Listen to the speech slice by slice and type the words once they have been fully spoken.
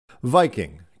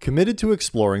Viking, committed to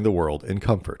exploring the world in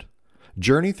comfort.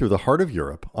 Journey through the heart of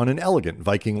Europe on an elegant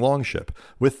Viking longship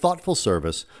with thoughtful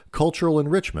service, cultural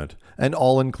enrichment, and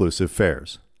all-inclusive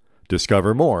fares.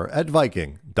 Discover more at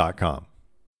Viking.com.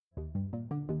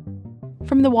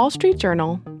 From the Wall Street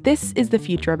Journal, this is The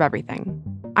Future of Everything.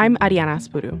 I'm Ariana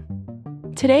Spuru.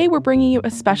 Today, we're bringing you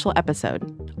a special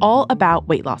episode all about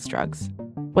weight loss drugs,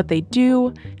 what they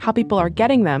do, how people are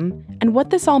getting them, and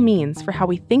what this all means for how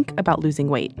we think about losing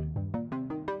weight.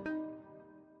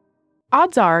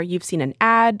 Odds are you've seen an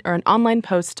ad or an online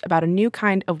post about a new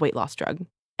kind of weight loss drug,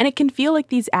 and it can feel like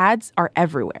these ads are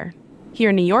everywhere. Here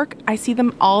in New York, I see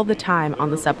them all the time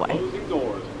on the subway.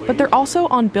 But they're also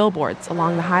on billboards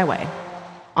along the highway,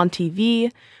 on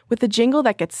TV, with a jingle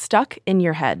that gets stuck in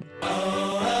your head.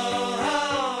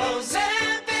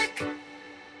 Ozempic.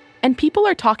 And people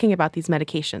are talking about these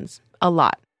medications a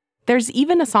lot. There's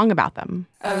even a song about them.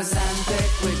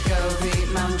 Ozempic, Wegovy,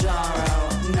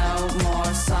 Mounjaro, no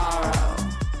more sorrow.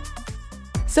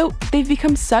 So they've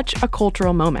become such a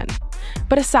cultural moment.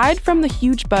 But aside from the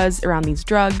huge buzz around these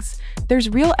drugs, there's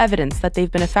real evidence that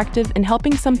they've been effective in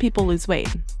helping some people lose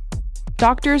weight.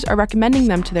 Doctors are recommending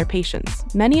them to their patients,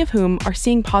 many of whom are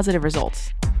seeing positive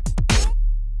results.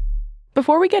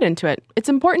 Before we get into it, it's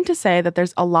important to say that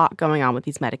there's a lot going on with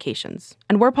these medications,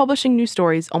 and we're publishing new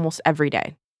stories almost every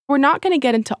day. We're not going to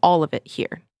get into all of it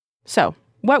here. So,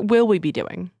 what will we be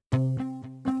doing?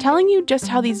 Telling you just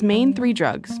how these main three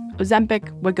drugs, Ozempic,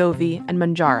 Wegovy, and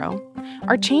Mounjaro,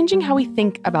 are changing how we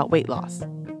think about weight loss.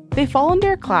 They fall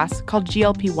under a class called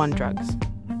GLP-1 drugs.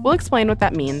 We'll explain what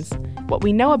that means, what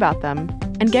we know about them,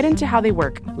 and get into how they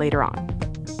work later on.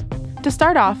 To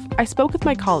start off, I spoke with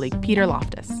my colleague, Peter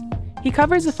Loftus. He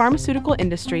covers the pharmaceutical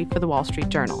industry for the Wall Street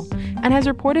Journal and has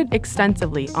reported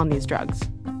extensively on these drugs.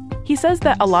 He says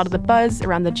that a lot of the buzz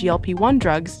around the GLP-1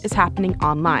 drugs is happening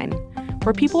online,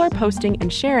 where people are posting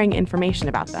and sharing information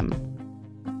about them.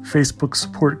 Facebook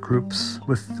support groups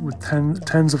with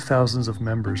tens of thousands of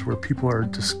members where people are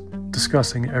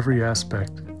discussing every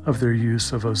aspect of their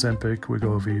use of Ozempic,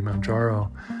 Wegovy,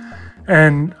 Mounjaro.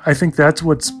 And I think that's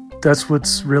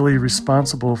what's really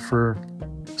responsible for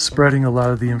spreading a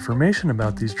lot of the information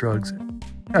about these drugs.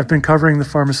 I've been covering the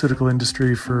pharmaceutical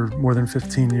industry for more than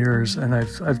 15 years, and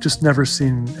I've just never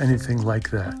seen anything like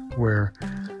that, where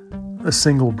a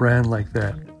single brand like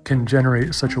that can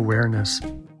generate such awareness.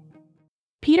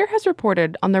 Peter has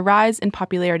reported on the rise in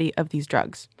popularity of these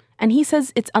drugs, and he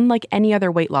says it's unlike any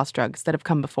other weight loss drugs that have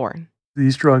come before.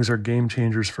 These drugs are game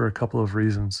changers for a couple of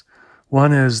reasons.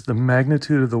 One is the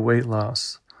magnitude of the weight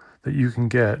loss that you can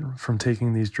get from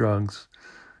taking these drugs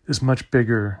is much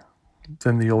bigger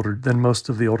than most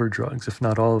of the older drugs, if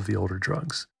not all of the older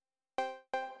drugs.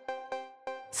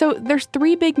 So there's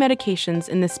three big medications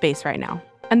in this space right now,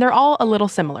 and they're all a little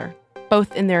similar,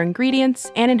 both in their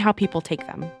ingredients and in how people take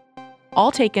them.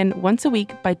 All taken once a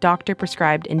week by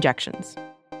doctor-prescribed injections.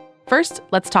 First,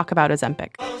 let's talk about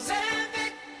Ozempic.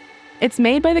 It's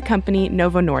made by the company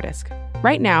Novo Nordisk.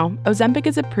 Right now, Ozempic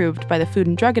is approved by the Food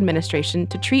and Drug Administration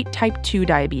to treat type 2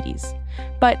 diabetes,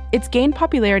 but it's gained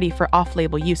popularity for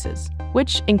off-label uses,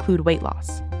 which include weight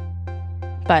loss.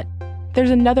 But there's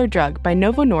another drug by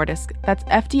Novo Nordisk that's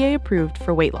FDA approved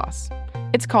for weight loss.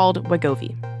 It's called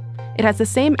Wegovy. It has the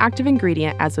same active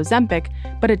ingredient as Ozempic,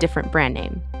 but a different brand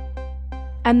name.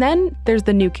 And then there's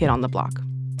the new kid on the block,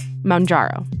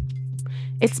 Mounjaro.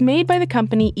 It's made by the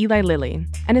company Eli Lilly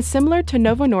and is similar to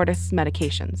Novo Nordisk's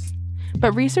medications.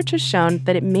 But research has shown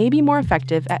that it may be more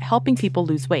effective at helping people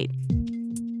lose weight.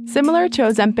 Similar to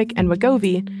Ozempic and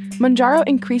Wegovy, Mounjaro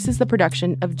increases the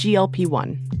production of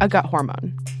GLP-1, a gut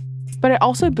hormone. But it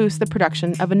also boosts the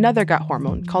production of another gut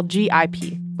hormone called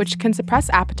GIP, which can suppress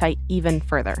appetite even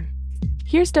further.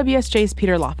 Here's WSJ's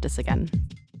Peter Loftus again.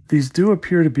 These do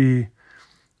appear to be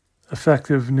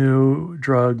effective new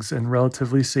drugs and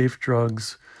relatively safe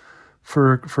drugs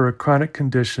for a chronic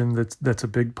condition that's a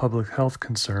big public health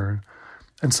concern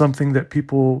and something that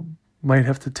people might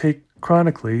have to take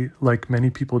chronically, like many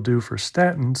people do for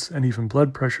statins and even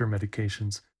blood pressure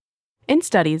medications. In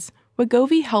studies,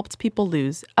 Wegovy helped people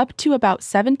lose up to about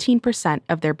 17%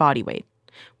 of their body weight,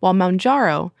 while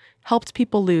Mounjaro helped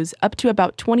people lose up to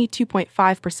about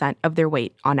 22.5% of their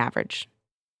weight on average.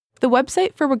 The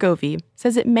website for Wegovy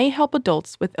says it may help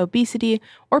adults with obesity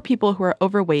or people who are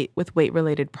overweight with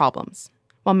weight-related problems,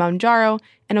 while Mounjaro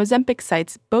and Ozempic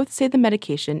sites both say the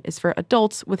medication is for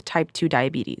adults with type 2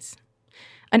 diabetes.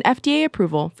 An FDA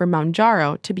approval for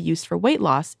Mounjaro to be used for weight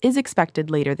loss is expected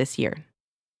later this year.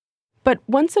 But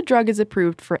once a drug is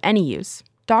approved for any use,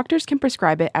 doctors can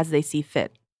prescribe it as they see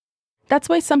fit. That's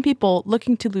why some people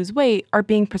looking to lose weight are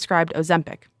being prescribed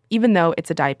Ozempic, even though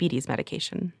it's a diabetes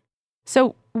medication.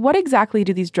 So, what exactly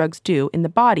do these drugs do in the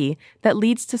body that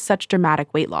leads to such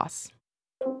dramatic weight loss?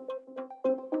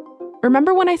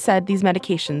 Remember when I said these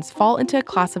medications fall into a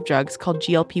class of drugs called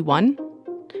GLP-1?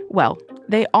 Well,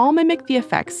 they all mimic the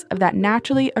effects of that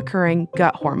naturally occurring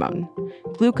gut hormone,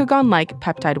 glucagon-like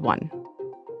peptide 1.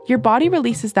 Your body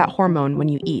releases that hormone when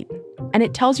you eat, and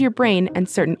it tells your brain and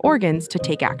certain organs to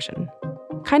take action.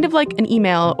 Kind of like an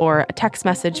email or a text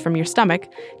message from your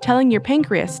stomach telling your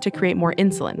pancreas to create more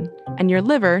insulin and your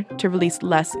liver to release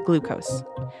less glucose.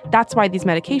 That's why these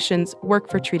medications work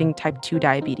for treating type 2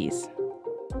 diabetes.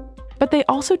 But they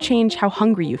also change how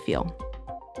hungry you feel.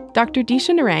 Dr.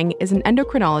 Disha Narang is an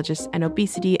endocrinologist and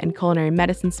obesity and culinary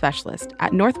medicine specialist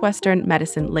at Northwestern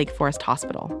Medicine Lake Forest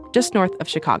Hospital, just north of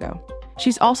Chicago.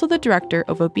 She's also the director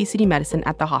of obesity medicine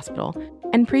at the hospital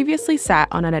and previously sat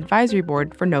on an advisory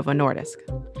board for Novo Nordisk.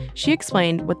 She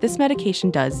explained what this medication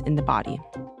does in the body.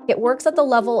 It works at the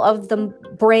level of the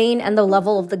brain and the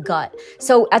level of the gut.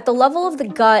 So at the level of the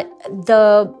gut,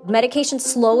 the medication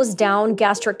slows down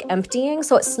gastric emptying.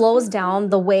 So it slows down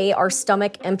the way our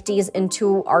stomach empties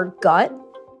into our gut.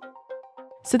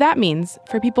 So that means,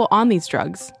 for people on these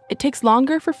drugs, it takes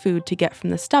longer for food to get from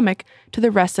the stomach to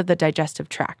the rest of the digestive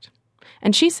tract.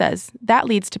 And she says that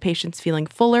leads to patients feeling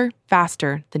fuller,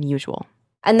 faster than usual.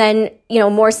 And then,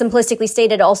 more simplistically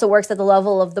stated, it also works at the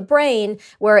level of the brain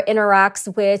where it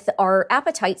interacts with our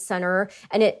appetite center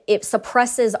and it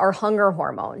suppresses our hunger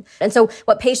hormone. And so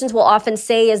what patients will often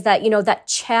say is that, that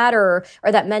chatter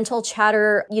or that mental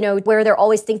chatter, where they're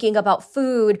always thinking about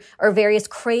food or various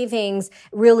cravings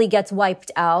really gets wiped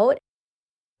out.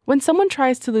 When someone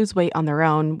tries to lose weight on their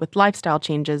own with lifestyle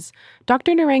changes,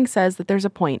 Dr. Narang says that there's a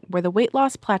point where the weight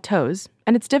loss plateaus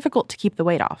and it's difficult to keep the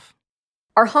weight off.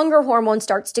 Our hunger hormone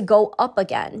starts to go up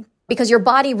again because your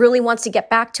body really wants to get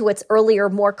back to its earlier,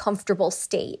 more comfortable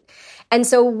state. And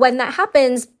so when that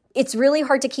happens, it's really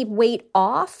hard to keep weight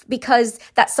off because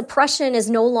that suppression is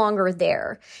no longer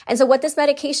there. And so what this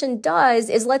medication does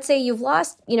is, let's say you've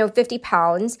lost, 50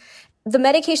 pounds. The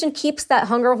medication keeps that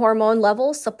hunger hormone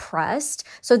level suppressed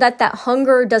so that that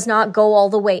hunger does not go all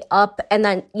the way up and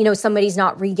then, somebody's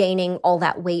not regaining all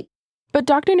that weight. But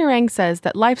Dr. Narang says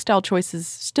that lifestyle choices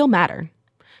still matter.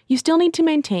 You still need to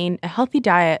maintain a healthy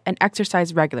diet and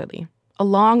exercise regularly,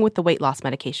 along with the weight loss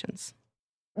medications.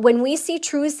 When we see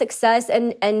true success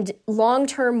and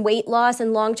long-term weight loss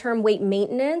and long-term weight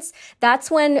maintenance,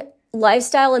 that's when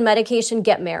lifestyle and medication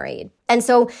get married. And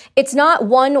so it's not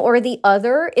one or the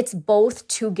other, it's both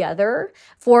together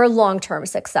for long-term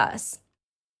success.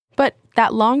 But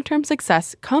that long-term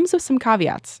success comes with some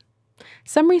caveats.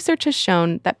 Some research has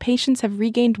shown that patients have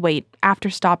regained weight after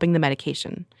stopping the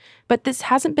medication, but this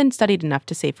hasn't been studied enough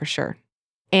to say for sure.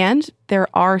 And there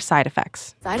are side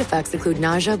effects. Side effects include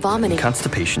nausea, vomiting,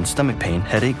 constipation, stomach pain,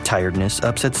 headache, tiredness,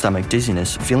 upset stomach,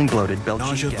 dizziness, feeling bloated, belching,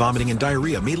 nausea, gas. vomiting, and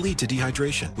diarrhea may lead to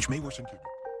dehydration, which may worsen.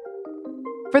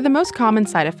 For the most common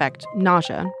side effect,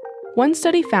 nausea, one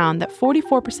study found that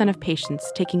 44% of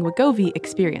patients taking Wegovy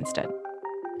experienced it.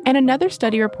 And another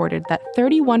study reported that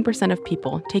 31% of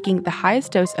people taking the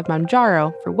highest dose of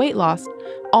Mounjaro for weight loss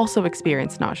also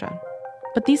experienced nausea.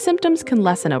 But these symptoms can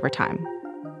lessen over time.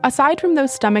 Aside from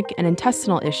those stomach and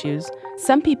intestinal issues,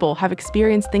 some people have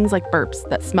experienced things like burps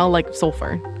that smell like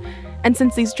sulfur. And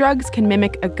since these drugs can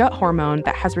mimic a gut hormone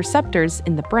that has receptors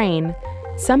in the brain,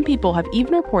 some people have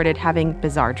even reported having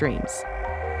bizarre dreams.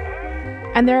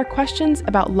 And there are questions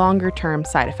about longer-term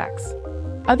side effects.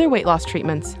 Other weight loss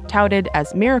treatments, touted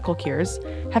as miracle cures,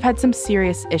 have had some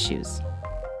serious issues.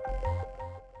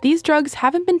 These drugs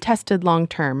haven't been tested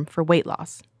long-term for weight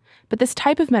loss, but this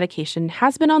type of medication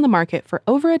has been on the market for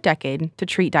over a decade to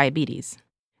treat diabetes.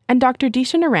 And Dr.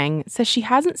 Disha Narang says she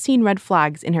hasn't seen red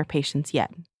flags in her patients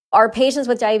yet. Our patients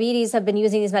with diabetes have been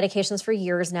using these medications for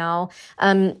years now.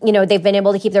 They've been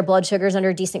able to keep their blood sugars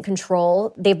under decent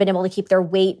control. They've been able to keep their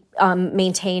weight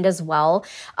maintained as well.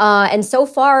 And so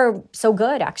far, so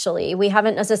good, actually. We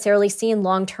haven't necessarily seen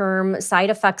long-term side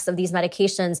effects of these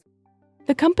medications.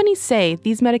 The companies say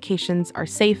these medications are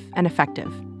safe and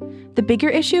effective. The bigger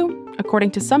issue,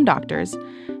 according to some doctors,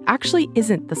 actually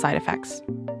isn't the side effects.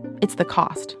 It's the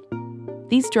cost.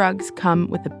 These drugs come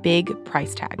with a big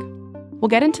price tag. We'll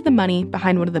get into the money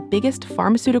behind one of the biggest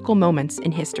pharmaceutical moments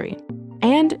in history,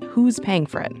 and who's paying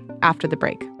for it after the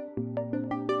break.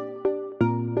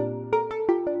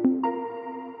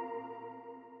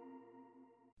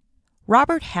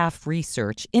 Robert Half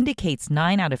research indicates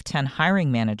 9 out of 10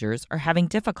 hiring managers are having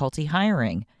difficulty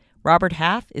hiring. Robert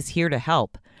Half is here to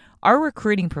help. Our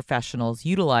recruiting professionals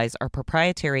utilize our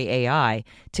proprietary AI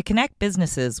to connect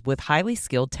businesses with highly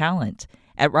skilled talent.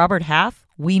 At Robert Half,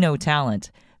 we know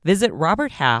talent. Visit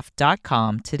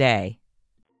roberthalf.com today.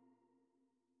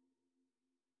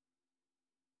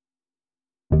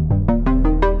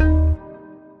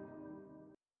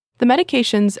 The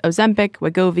medications Ozempic,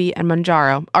 Wegovy, and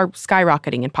Mounjaro are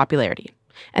skyrocketing in popularity,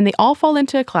 and they all fall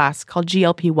into a class called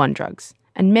GLP-1 drugs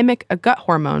and mimic a gut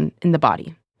hormone in the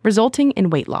body, resulting in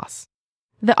weight loss.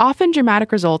 The often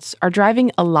dramatic results are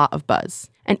driving a lot of buzz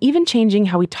and even changing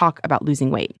how we talk about losing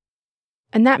weight.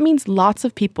 And that means lots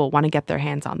of people want to get their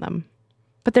hands on them.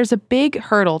 But there's a big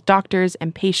hurdle doctors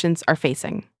and patients are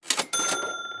facing: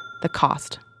 the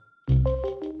cost.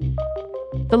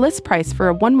 The list price for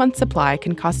a 1-month supply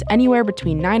can cost anywhere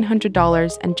between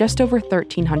 $900 and just over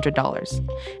 $1,300.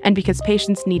 And because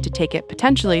patients need to take it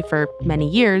potentially for many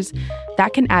years,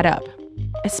 that can add up,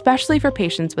 especially for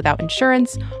patients without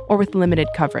insurance or with limited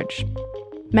coverage.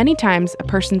 Many times, a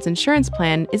person's insurance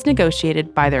plan is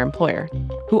negotiated by their employer,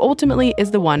 who ultimately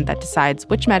is the one that decides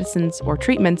which medicines or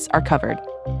treatments are covered.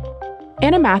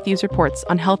 Anna Matthews reports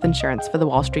on health insurance for the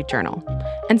Wall Street Journal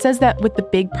and says that with the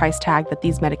big price tag that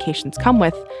these medications come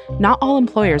with, not all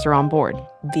employers are on board.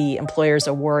 The employers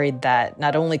are worried that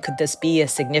not only could this be a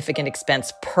significant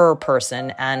expense per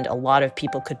person and a lot of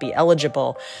people could be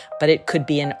eligible, but it could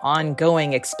be an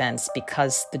ongoing expense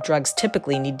because the drugs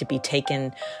typically need to be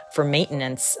taken for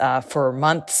maintenance for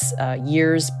months,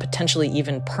 years, potentially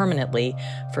even permanently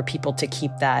for people to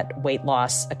keep that weight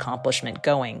loss accomplishment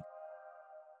going.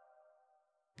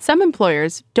 Some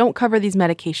employers don't cover these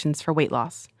medications for weight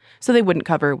loss, so they wouldn't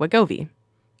cover Wegovy.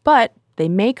 But they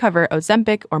may cover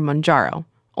Ozempic or Mounjaro,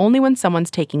 only when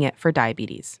someone's taking it for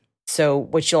diabetes. So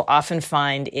what you'll often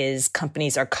find is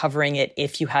companies are covering it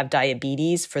if you have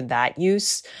diabetes for that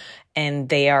use, and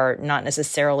they are not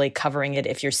necessarily covering it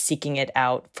if you're seeking it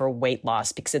out for weight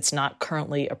loss because it's not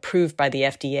currently approved by the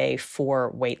FDA for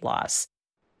weight loss.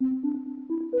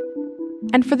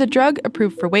 And for the drug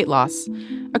approved for weight loss,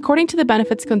 according to the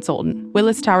benefits consultant,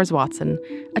 Willis Towers Watson,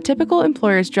 a typical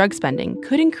employer's drug spending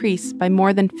could increase by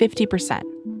more than 50%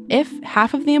 if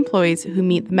half of the employees who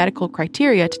meet the medical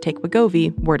criteria to take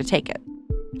Wegovy were to take it.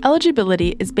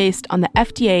 Eligibility is based on the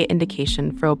FDA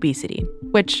indication for obesity,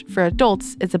 which for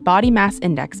adults is a body mass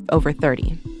index over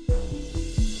 30.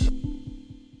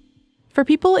 For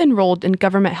people enrolled in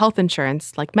government health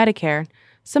insurance like Medicare,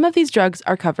 some of these drugs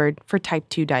are covered for type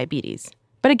 2 diabetes,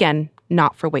 but again,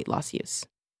 not for weight loss use.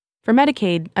 For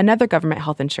Medicaid, another government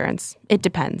health insurance, it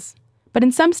depends. But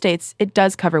in some states, it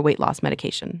does cover weight loss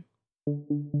medication.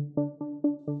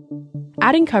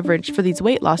 Adding coverage for these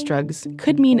weight loss drugs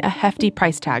could mean a hefty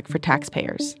price tag for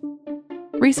taxpayers.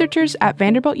 Researchers at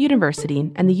Vanderbilt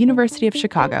University and the University of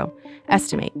Chicago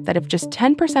estimate that if just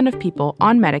 10% of people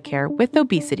on Medicare with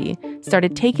obesity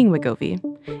started taking Wegovy,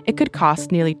 it could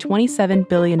cost nearly $27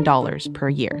 billion per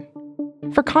year.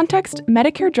 For context,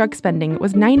 Medicare drug spending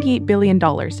was $98 billion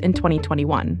in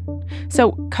 2021.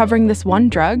 So covering this one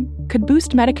drug could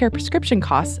boost Medicare prescription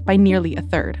costs by nearly a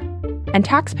third. And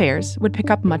taxpayers would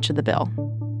pick up much of the bill.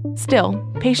 Still,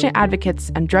 patient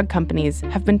advocates and drug companies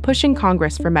have been pushing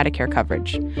Congress for Medicare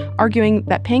coverage, arguing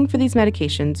that paying for these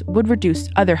medications would reduce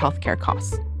other healthcare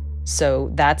costs.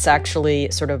 So that's actually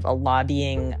sort of a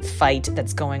lobbying fight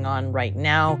that's going on right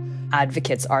now.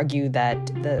 Advocates argue that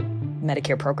the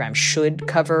Medicare program should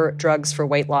cover drugs for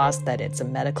weight loss, that it's a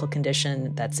medical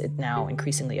condition, that's now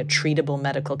increasingly a treatable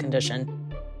medical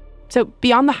condition. So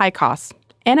beyond the high costs,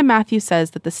 Anna Matthews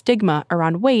says that the stigma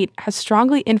around weight has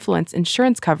strongly influenced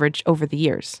insurance coverage over the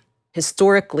years.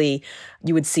 Historically,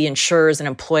 you would see insurers and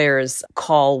employers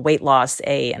call weight loss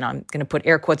and I'm going to put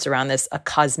air quotes around this, a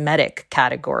cosmetic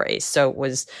category. So it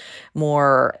was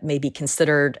more maybe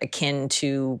considered akin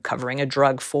to covering a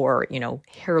drug for,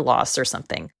 hair loss or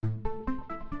something.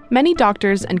 Many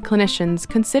doctors and clinicians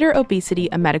consider obesity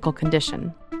a medical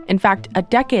condition. In fact, a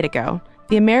decade ago,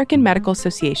 the American Medical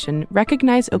Association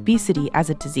recognized obesity as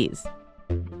a disease.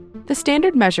 The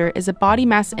standard measure is a body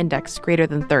mass index greater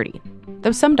than 30,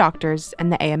 though some doctors and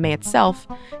the AMA itself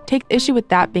take issue with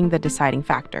that being the deciding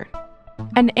factor.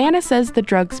 And Anna says the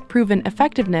drug's proven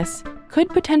effectiveness could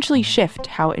potentially shift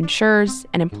how insurers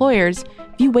and employers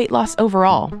view weight loss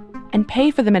overall and pay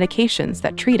for the medications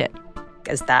that treat it.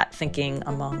 As that thinking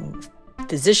among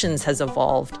physicians has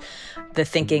evolved, the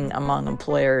thinking among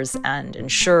employers and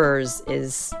insurers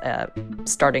is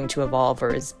starting to evolve,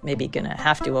 or is maybe going to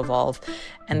have to evolve,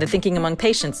 and the thinking among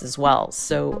patients as well.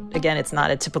 So again, it's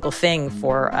not a typical thing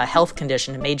for a health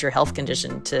condition, a major health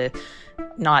condition, to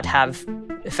not have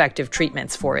effective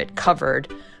treatments for it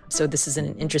covered. So this is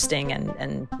an interesting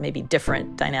and maybe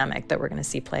different dynamic that we're going to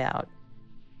see play out.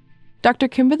 Dr.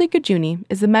 Kimberly Gajuni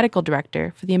is the medical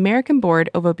director for the American Board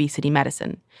of Obesity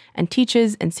Medicine and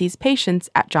teaches and sees patients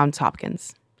at Johns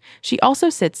Hopkins. She also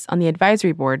sits on the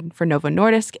advisory board for Novo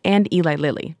Nordisk and Eli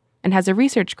Lilly and has a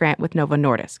research grant with Novo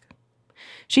Nordisk.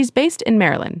 She's based in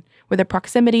Maryland, where the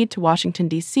proximity to Washington,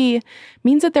 D.C.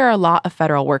 means that there are a lot of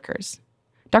federal workers.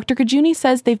 Dr. Cajuni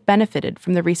says they've benefited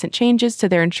from the recent changes to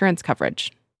their insurance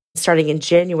coverage. Starting in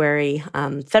January,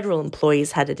 federal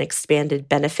employees had an expanded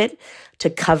benefit to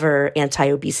cover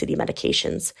anti-obesity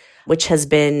medications, which has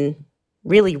been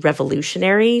really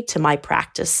revolutionary to my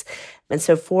practice. And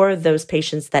so for those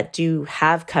patients that do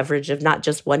have coverage of not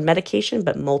just one medication,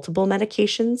 but multiple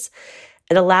medications,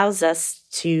 it allows us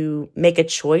to make a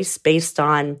choice based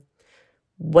on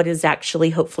what is actually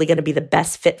hopefully going to be the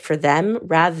best fit for them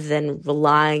rather than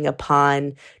relying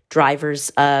upon drivers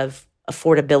of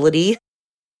affordability.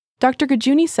 Dr.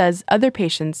 Cajuni says other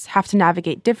patients have to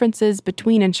navigate differences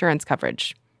between insurance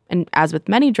coverage. And as with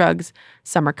many drugs,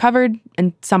 some are covered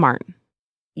and some aren't.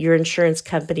 Your insurance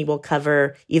company will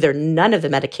cover either none of the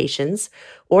medications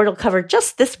or it'll cover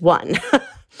just this one.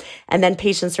 And then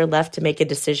patients are left to make a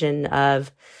decision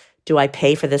of, do I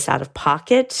pay for this out of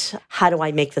pocket? How do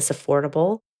I make this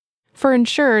affordable? For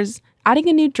insurers, adding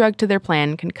a new drug to their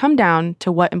plan can come down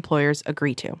to what employers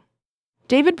agree to.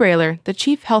 David Brailer, the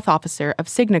chief health officer of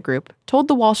Cigna Group, told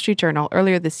the Wall Street Journal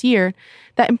earlier this year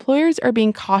that employers are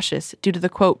being cautious due to the,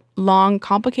 quote, long,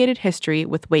 complicated history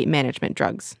with weight management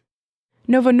drugs.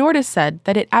 Novo Nordisk said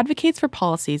that it advocates for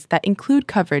policies that include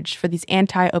coverage for these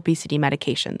anti-obesity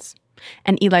medications.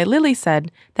 And Eli Lilly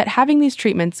said that having these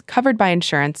treatments covered by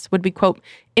insurance would be, quote,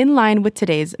 in line with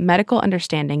today's medical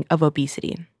understanding of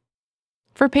obesity.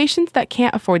 For patients that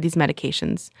can't afford these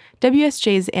medications,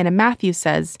 WSJ's Anna Matthews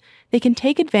says they can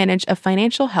take advantage of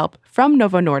financial help from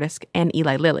Novo Nordisk and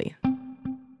Eli Lilly.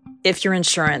 If your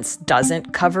insurance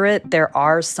doesn't cover it, there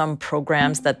are some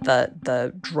programs that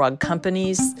the drug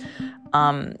companies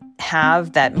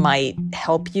have that might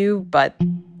help you, but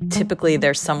typically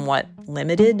they're somewhat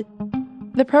limited.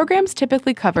 The programs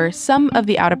typically cover some of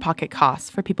the out-of-pocket costs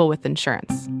for people with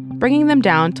insurance, bringing them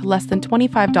down to less than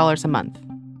 $25 a month.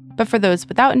 But for those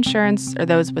without insurance or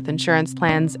those with insurance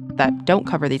plans that don't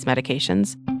cover these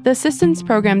medications, the assistance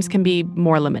programs can be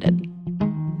more limited.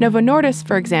 Novo Nordisk,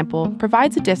 for example,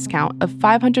 provides a discount of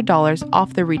 $500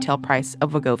 off the retail price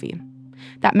of Wegovy.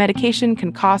 That medication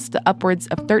can cost upwards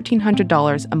of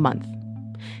 $1,300 a month.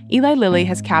 Eli Lilly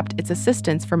has capped its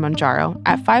assistance for Mounjaro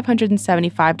at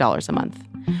 $575 a month,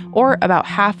 or about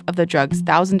half of the drug's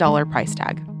 $1,000 price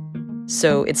tag.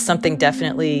 So it's something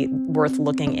definitely worth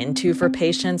looking into for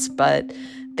patients, but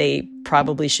they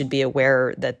probably should be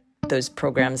aware that those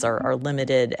programs are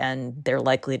limited and they're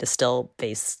likely to still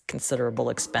face considerable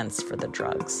expense for the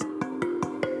drugs.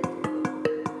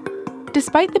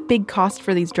 Despite the big cost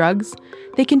for these drugs,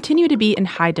 they continue to be in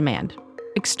high demand,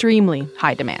 extremely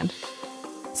high demand.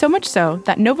 So much so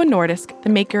that Novo Nordisk, the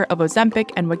maker of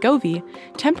Ozempic and Wegovy,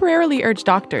 temporarily urged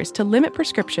doctors to limit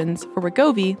prescriptions for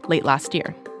Wegovy late last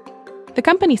year. The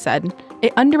company said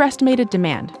it underestimated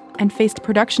demand and faced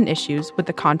production issues with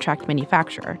the contract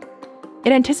manufacturer.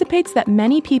 It anticipates that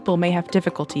many people may have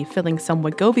difficulty filling some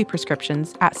Wegovy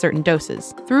prescriptions at certain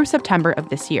doses through September of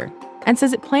this year, and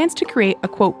says it plans to create a,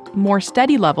 quote, more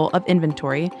steady level of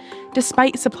inventory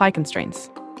despite supply constraints.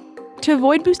 To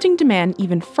avoid boosting demand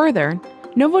even further,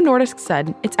 Novo Nordisk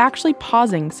said it's actually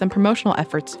pausing some promotional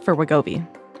efforts for Wegovy.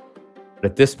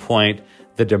 At this point,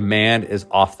 the demand is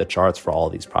off the charts for all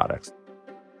of these products.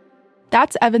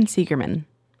 That's Evan Siegerman.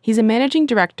 He's a managing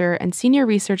director and senior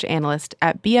research analyst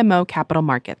at BMO Capital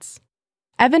Markets.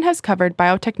 Evan has covered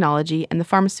biotechnology and the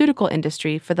pharmaceutical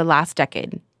industry for the last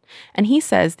decade, and he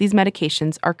says these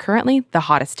medications are currently the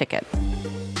hottest ticket.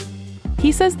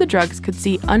 He says the drugs could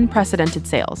see unprecedented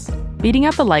sales, beating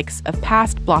out the likes of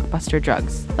past blockbuster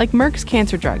drugs, like Merck's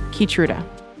cancer drug, Keytruda.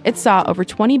 It saw over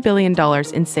 $20 billion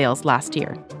in sales last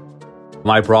year.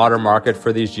 My broader market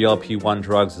for these GLP-1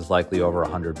 drugs is likely over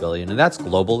 $100 billion, and that's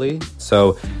globally.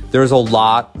 So there's a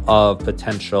lot of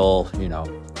potential,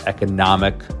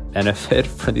 economic benefit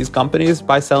for these companies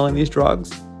by selling these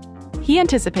drugs. He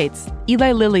anticipates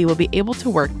Eli Lilly will be able to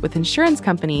work with insurance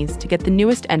companies to get the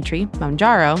newest entry,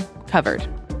 Mounjaro, covered.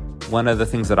 One of the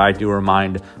things that I do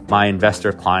remind my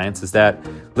investor clients is that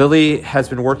Lilly has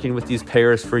been working with these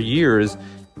payers for years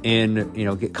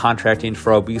in, contracting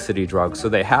for obesity drugs. So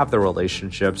they have the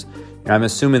relationships. And I'm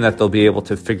assuming that they'll be able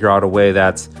to figure out a way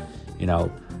that's,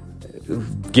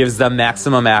 gives them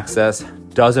maximum access,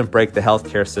 doesn't break the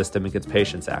healthcare system, and gets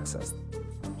patients access.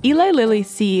 Eli Lilly's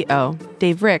CEO,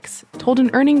 Dave Ricks, told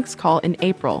an earnings call in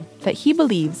April that he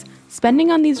believes spending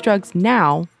on these drugs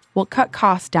now will cut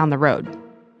costs down the road.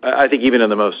 I think even in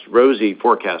the most rosy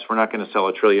forecast, we're not going to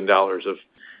sell $1 trillion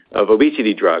of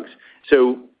obesity drugs.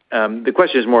 So The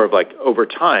question is more of like, over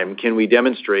time, can we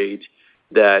demonstrate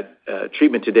that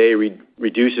treatment today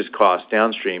reduces costs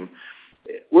downstream?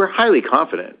 We're highly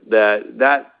confident that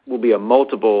that will be a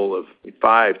multiple of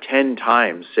 5-10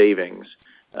 times savings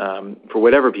for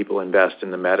whatever people invest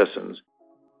in the medicines.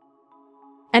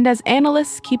 And as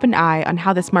analysts keep an eye on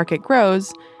how this market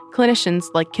grows, clinicians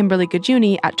like Kimberly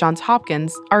Gajuni at Johns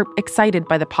Hopkins are excited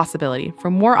by the possibility for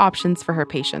more options for her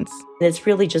patients. It's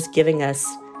really just giving us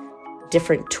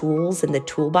different tools in the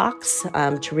toolbox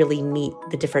to really meet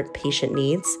the different patient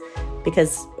needs,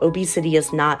 because obesity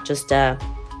is not just a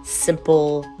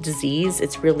simple disease,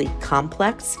 it's really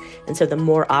complex. And so the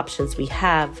more options we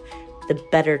have, the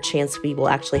better chance we will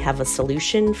actually have a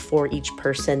solution for each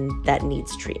person that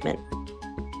needs treatment.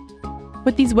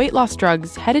 With these weight loss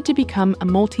drugs headed to become a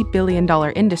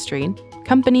multi-billion-dollar industry,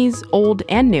 companies, old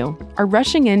and new, are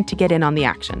rushing in to get in on the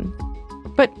action.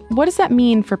 But what does that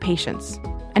mean for patients?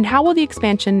 And how will the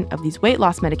expansion of these weight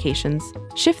loss medications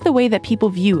shift the way that people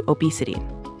view obesity?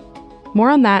 More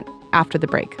on that after the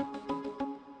break.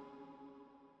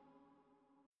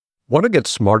 Want to get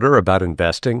smarter about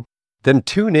investing? Then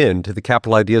tune in to the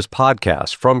Capital Ideas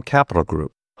podcast from Capital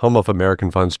Group, home of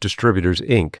American Funds Distributors,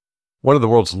 Inc., one of the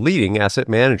world's leading asset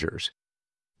managers.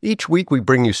 Each week, we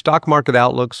bring you stock market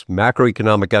outlooks,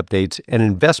 macroeconomic updates, and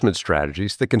investment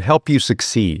strategies that can help you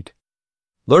succeed.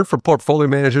 Learn from portfolio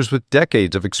managers with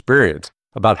decades of experience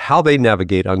about how they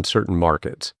navigate uncertain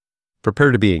markets.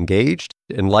 Prepare to be engaged,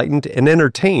 enlightened, and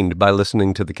entertained by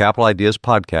listening to the Capital Ideas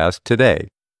podcast today.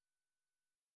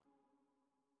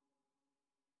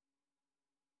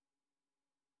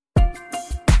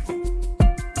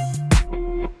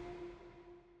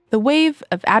 The wave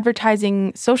of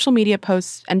advertising, social media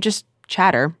posts, and just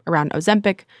chatter around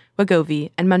Ozempic,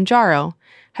 Wegovy, and Mounjaro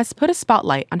has put a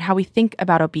spotlight on how we think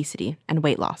about obesity and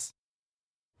weight loss.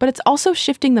 But it's also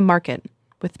shifting the market,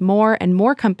 with more and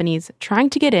more companies trying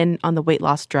to get in on the weight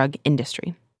loss drug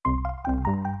industry.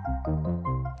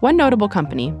 One notable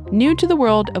company, new to the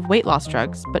world of weight loss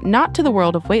drugs, but not to the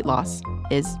world of weight loss,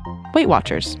 is Weight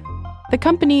Watchers. The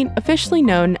company, officially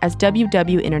known as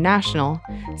WW International,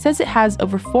 says it has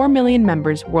over 4 million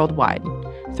members worldwide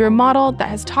through a model that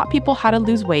has taught people how to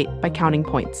lose weight by counting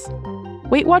points.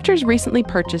 Weight Watchers recently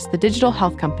purchased the digital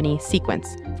health company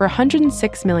Sequence for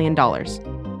 $106 million.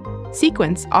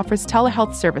 Sequence offers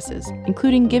telehealth services,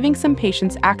 including giving some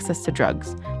patients access to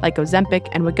drugs like Ozempic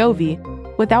and Wegovy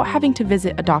without having to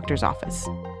visit a doctor's office.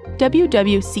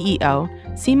 WW CEO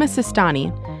Seema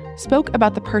Sistani spoke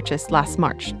about the purchase last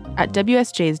March at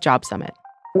WSJ's Job Summit.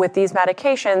 With these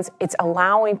medications, it's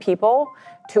allowing people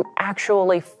to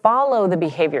actually follow the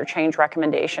behavior change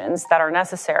recommendations that are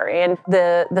necessary. And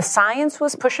the science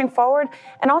was pushing forward.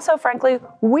 And also, frankly,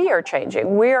 we are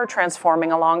changing. We are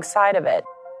transforming alongside of it.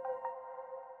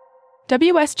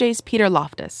 WSJ's Peter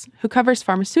Loftus, who covers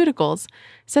pharmaceuticals,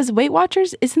 says Weight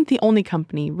Watchers isn't the only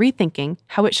company rethinking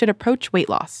how it should approach weight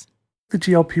loss. The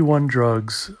GLP-1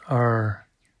 drugs are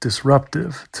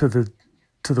disruptive to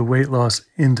the weight loss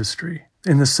industry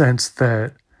in the sense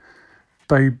that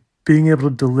by being able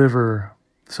to deliver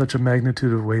such a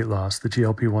magnitude of weight loss, the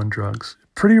GLP-1 drugs,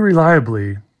 pretty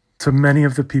reliably to many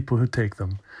of the people who take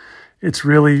them, it's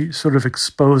really sort of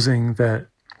exposing that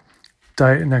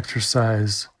diet and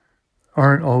exercise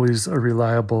aren't always a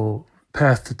reliable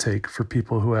path to take for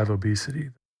people who have obesity.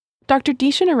 Dr.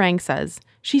 Disha Narang says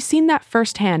she's seen that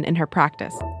firsthand in her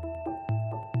practice.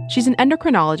 She's an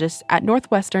endocrinologist at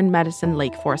Northwestern Medicine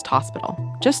Lake Forest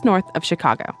Hospital, just north of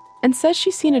Chicago, and says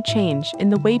she's seen a change in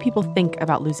the way people think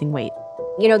about losing weight.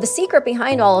 You know, the secret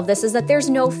behind all of this is that there's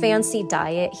no fancy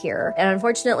diet here. And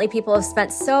unfortunately, people have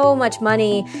spent so much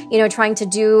money, trying to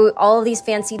do all of these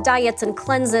fancy diets and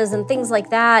cleanses and things like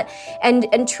that.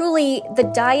 And truly, the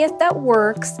diet that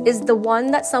works is the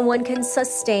one that someone can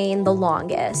sustain the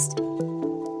longest.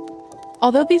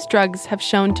 Although these drugs have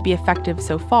shown to be effective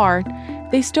so far,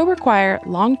 they still require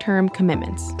long-term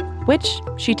commitments, which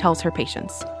she tells her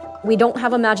patients. We don't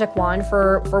have a magic wand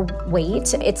for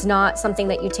weight. It's not something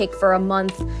that you take for a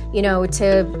month,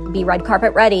 to be red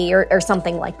carpet ready or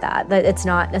something like that. It's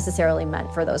not necessarily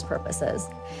meant for those purposes.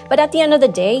 But at the end of the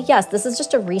day, yes, this is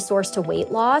just a resource to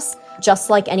weight loss, just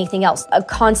like anything else. A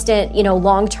constant,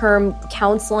 long-term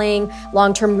counseling,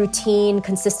 long-term routine,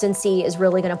 consistency is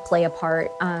really going to play a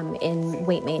part in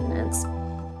weight maintenance.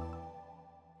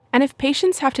 And if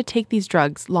patients have to take these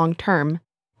drugs long-term,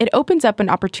 it opens up an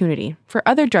opportunity for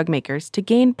other drug makers to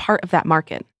gain part of that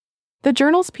market. The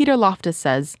journal's Peter Loftus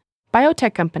says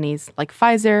biotech companies like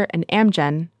Pfizer and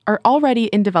Amgen are already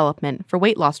in development for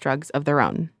weight loss drugs of their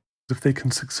own. If they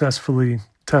can successfully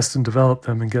test and develop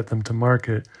them and get them to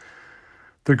market,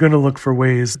 they're going to look for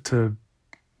ways to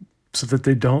so that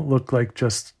they don't look like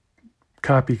just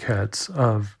copycats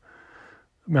of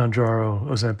Mounjaro,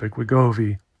 Ozempic,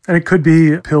 Wegovy. And it could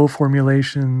be pill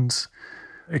formulations.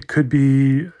 It could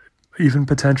be even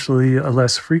potentially a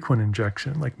less frequent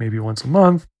injection, like maybe once a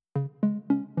month.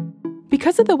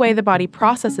 Because of the way the body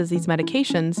processes these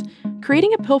medications,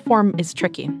 creating a pill form is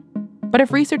tricky. But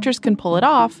if researchers can pull it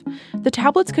off, the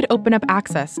tablets could open up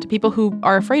access to people who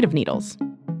are afraid of needles.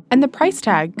 And the price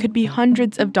tag could be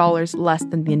hundreds of dollars less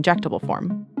than the injectable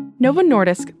form. Novo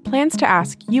Nordisk plans to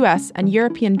ask US and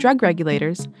European drug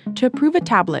regulators to approve a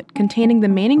tablet containing the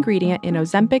main ingredient in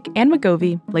Ozempic and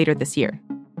Wegovy later this year.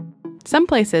 Some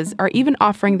places are even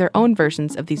offering their own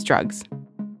versions of these drugs.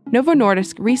 Novo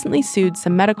Nordisk recently sued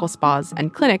some medical spas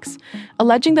and clinics,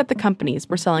 alleging that the companies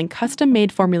were selling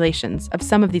custom-made formulations of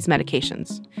some of these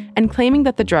medications, and claiming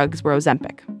that the drugs were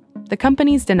Ozempic. The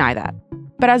companies deny that.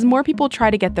 But as more people try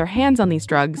to get their hands on these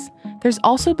drugs, there's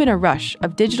also been a rush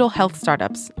of digital health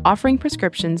startups offering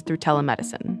prescriptions through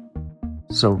telemedicine.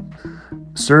 So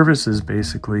services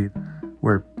basically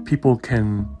where people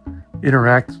can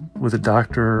interact with a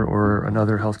doctor or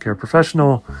another healthcare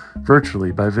professional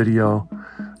virtually by video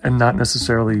and not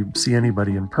necessarily see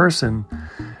anybody in person.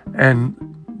 And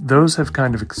those have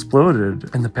kind of exploded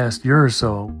in the past year or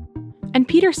so. And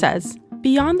Peter says,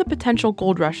 beyond the potential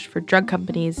gold rush for drug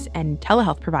companies and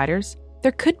telehealth providers,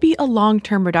 there could be a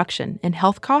long-term reduction in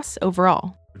health costs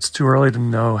overall. It's too early to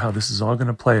know how this is all going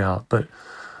to play out, but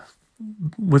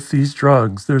with these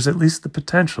drugs, there's at least the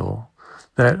potential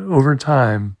that over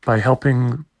time, by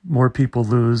helping more people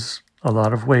lose a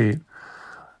lot of weight,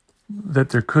 that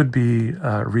there could be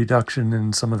a reduction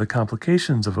in some of the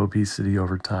complications of obesity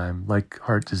over time, like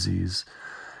heart disease,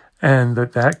 and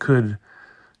that could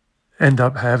end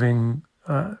up having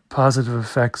positive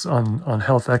effects on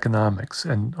health economics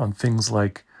and on things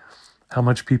like how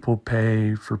much people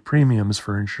pay for premiums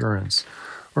for insurance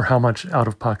or how much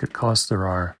out-of-pocket costs there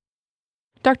are.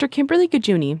 Dr. Kimberly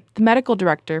Gajuni, the medical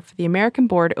director for the American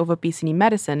Board of Obesity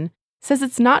Medicine, says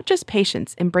it's not just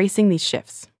patients embracing these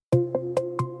shifts.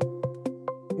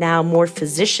 Now more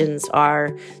physicians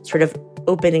are sort of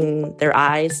opening their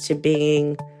eyes to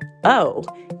being, oh,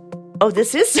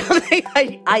 this is something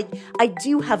I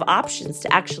do have options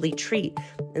to actually treat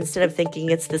instead of thinking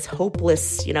it's this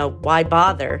hopeless, why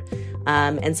bother?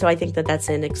 And so I think that that's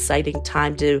an exciting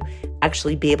time to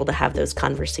actually be able to have those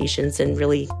conversations and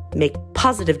really make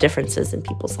positive differences in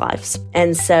people's lives.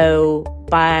 And so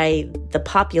by the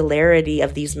popularity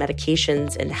of these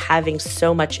medications and having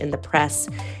so much in the press,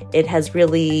 it has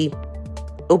really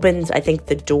opened, I think,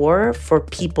 the door for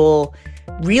people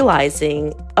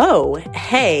realizing, oh,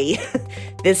 hey,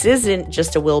 this isn't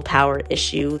just a willpower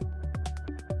issue.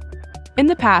 In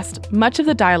the past, much of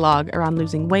the dialogue around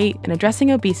losing weight and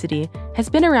addressing obesity has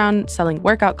been around selling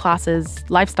workout classes,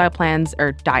 lifestyle plans,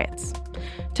 or diets,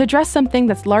 to address something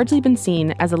that's largely been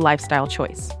seen as a lifestyle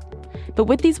choice. But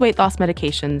with these weight loss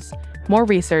medications, more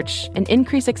research, and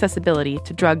increased accessibility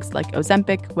to drugs like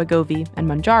Ozempic, Wegovy, and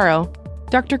Mounjaro,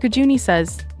 Dr. Gajuni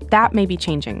says that may be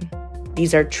changing.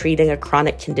 These are treating a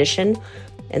chronic condition.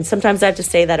 And sometimes I have to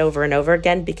say that over and over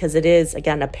again because it is,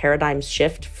 again, a paradigm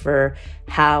shift for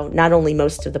how not only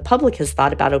most of the public has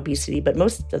thought about obesity, but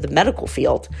most of the medical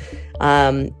field.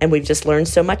 And we've just learned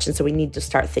so much, and so we need to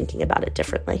start thinking about it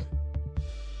differently.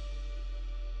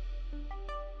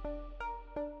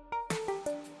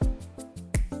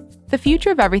 The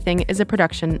Future of Everything is a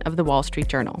production of The Wall Street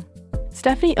Journal.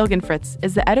 Stephanie Ilgenfritz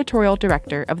is the editorial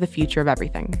director of The Future of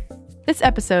Everything. This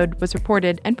episode was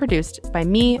reported and produced by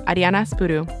me, Ariana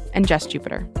Spuru, and Jess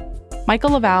Jupiter. Michael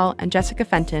Laval and Jessica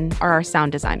Fenton are our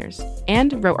sound designers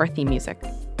and wrote our theme music.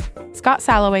 Scott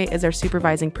Salloway is our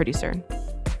supervising producer.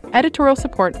 Editorial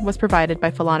support was provided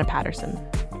by Philana Patterson.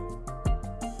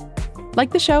 Like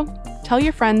the show? Tell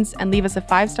your friends and leave us a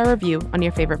 5-star review on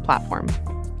your favorite platform.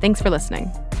 Thanks for listening.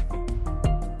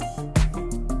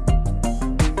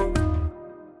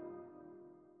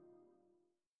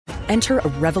 Enter a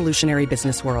revolutionary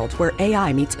business world where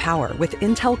AI meets power with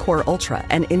Intel Core Ultra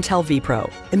and Intel vPro.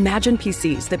 Imagine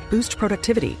PCs that boost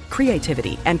productivity,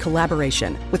 creativity, and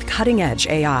collaboration with cutting-edge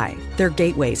AI. They're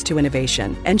gateways to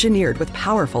innovation, engineered with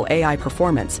powerful AI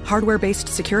performance, hardware-based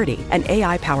security, and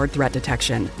AI-powered threat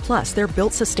detection. Plus, they're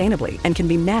built sustainably and can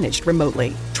be managed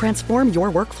remotely. Transform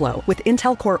your workflow with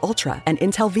Intel Core Ultra and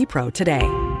Intel vPro today.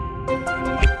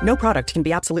 No product can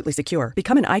be absolutely secure.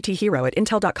 Become an IT hero at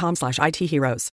intel.com/IT heroes.